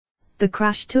The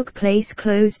crash took place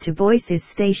close to Booysens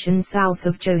station south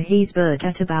of Johannesburg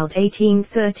at about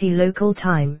 18:30 local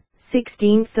time,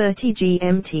 16:30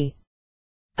 GMT.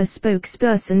 A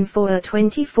spokesperson for a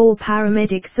 24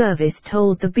 paramedic service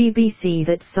told the BBC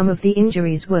that some of the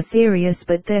injuries were serious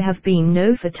but there have been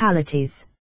no fatalities.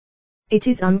 It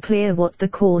is unclear what the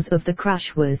cause of the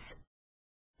crash was.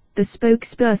 The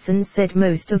spokesperson said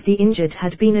most of the injured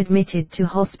had been admitted to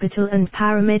hospital and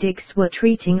paramedics were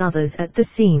treating others at the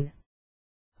scene.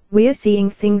 We're seeing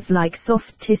things like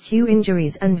soft tissue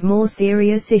injuries and more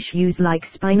serious issues like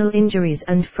spinal injuries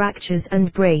and fractures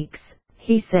and breaks,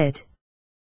 he said.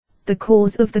 The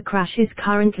cause of the crash is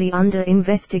currently under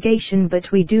investigation,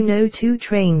 but we do know 2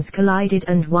 trains collided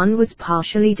and one was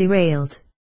partially derailed.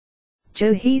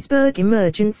 Johannesburg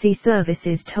Emergency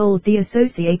Services told the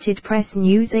Associated Press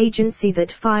news agency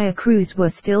that fire crews were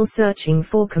still searching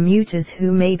for commuters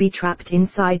who may be trapped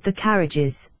inside the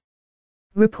carriages.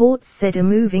 Reports said a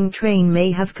moving train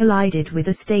may have collided with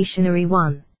a stationary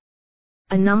one.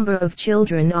 A number of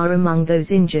children are among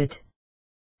those injured.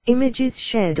 Images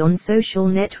shared on social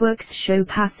networks show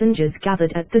passengers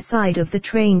gathered at the side of the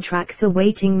train tracks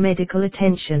awaiting medical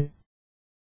attention.